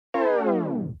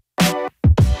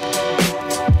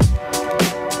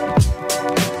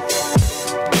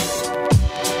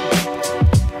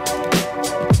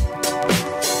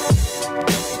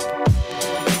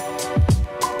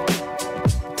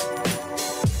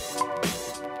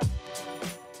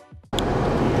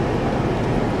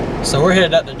So we're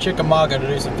headed out to Chickamauga to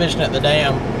do some fishing at the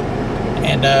dam.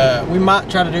 And we might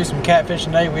try to do some catfishing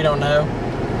today, we don't know.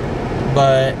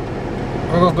 But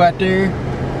we're gonna go out there,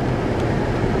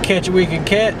 catch what we can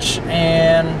catch,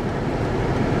 and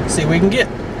see what we can get.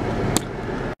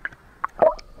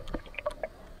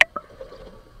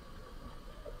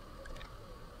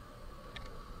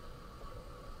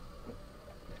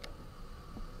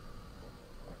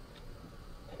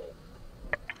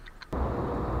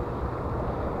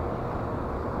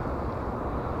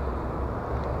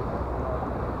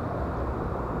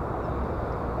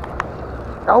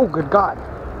 Oh, good God.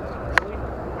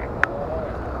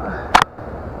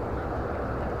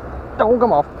 Don't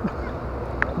come off.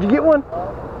 Did you get one?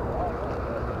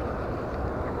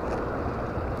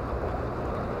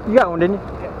 You got one, didn't you?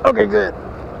 Yeah. Okay, good.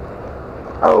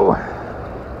 Oh.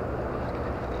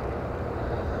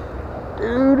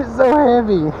 Dude, it's so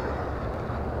heavy.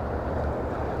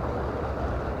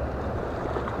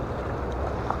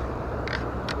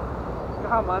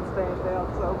 God, mine's staying down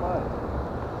so much.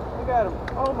 Look at him.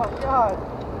 Oh my God.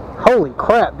 Holy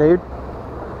crap, dude. Is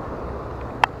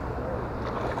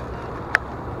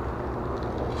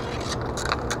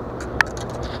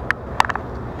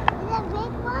that a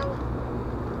big one?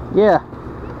 Yeah.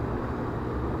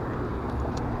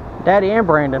 Daddy and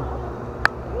Brandon. No.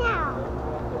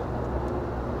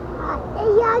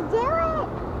 Y'all do it.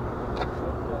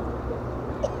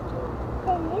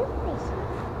 The new fish.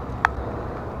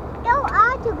 Go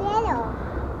all together.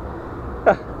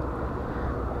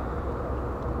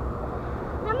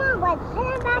 Come on, bud. Put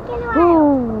him back in the water.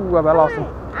 Ooh, I about lost him.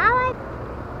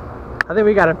 I think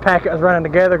we got a pack that was running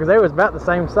together because they was about the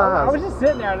same size. I was just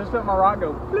sitting there, I just felt my rod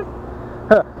go flip.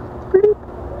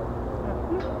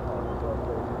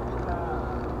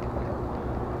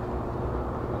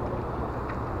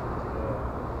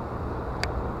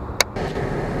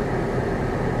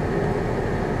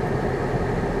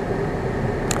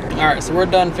 Alright, so we're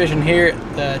done fishing here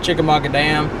at the Chickamauga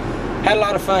Dam. Had a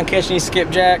lot of fun catching these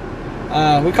skipjack.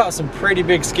 We caught some pretty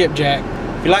big skipjack.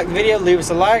 If you like the video, leave us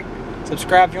a like,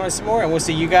 subscribe if you want to see more, and we'll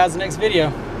see you guys in the next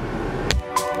video.